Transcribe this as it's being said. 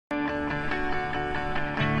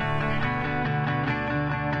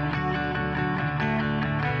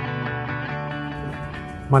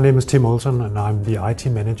My name is Tim Olsen and I'm the IT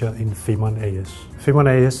manager in Femern A. Femern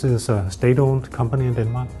A is a state-owned company in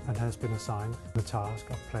Denmark and has been assigned the task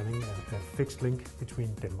of planning a fixed link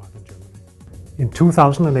between Denmark and Germany. In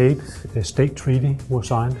 2008, a state treaty was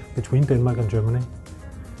signed between Denmark and Germany,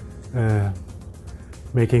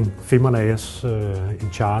 making Femern A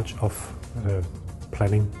in charge of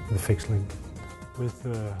planning the fixed link. With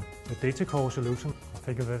the DataCore solution, I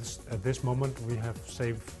think at this moment we have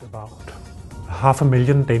saved about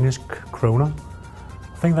 500,000 Danish kroner.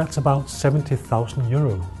 I think that's about 70,000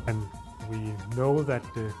 euro. And we know that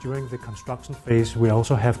during the construction phase we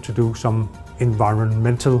also have to do some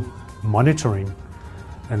environmental monitoring,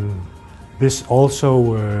 and this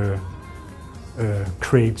also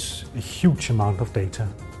creates a huge amount of data.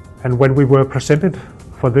 And when we were presented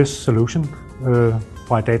for this solution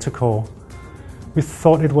by DataCore, we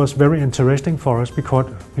thought it was very interesting for us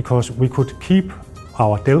because we could keep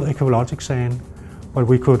our Dell ecologic sand, but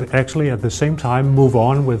we could actually at the same time move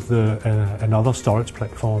on with another storage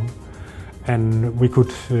platform. And we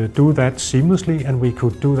could do that seamlessly, and we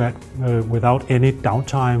could do that without any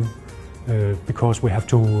downtime because we have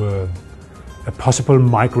to a possible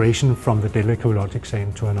migration from the Dell ecologic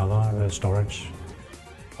sand to another storage.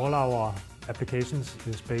 All our applications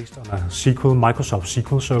is based on a Microsoft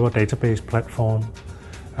SQL Server database platform,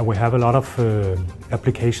 and we have a lot of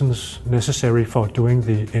applications necessary for doing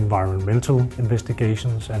the environmental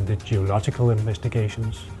investigations and the geological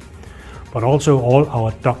investigations. But also all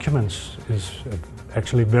our documents is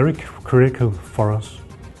actually very critical for us.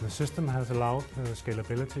 The system has allowed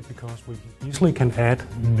scalability because we easily can add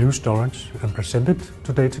new storage and present it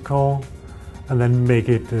to DataCore and then make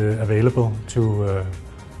it available to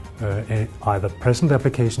either present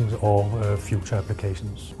applications or future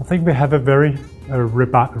applications. I think we have a very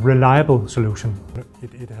reliable solution.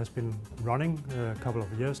 It has been running a couple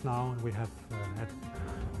of years now, and we have had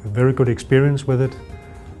a very good experience with it,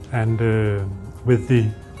 and with the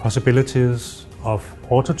possibilities of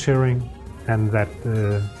auto-tiering, and that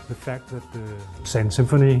the fact that the Sand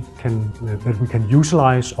Symphony that we can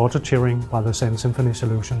utilize auto-tiering by the Sand Symphony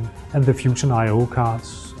solution and the Fusion I/O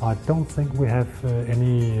cards, I don't think we have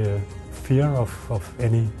any fear of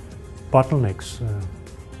any bottlenecks.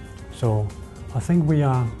 So I think we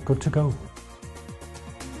are good to go.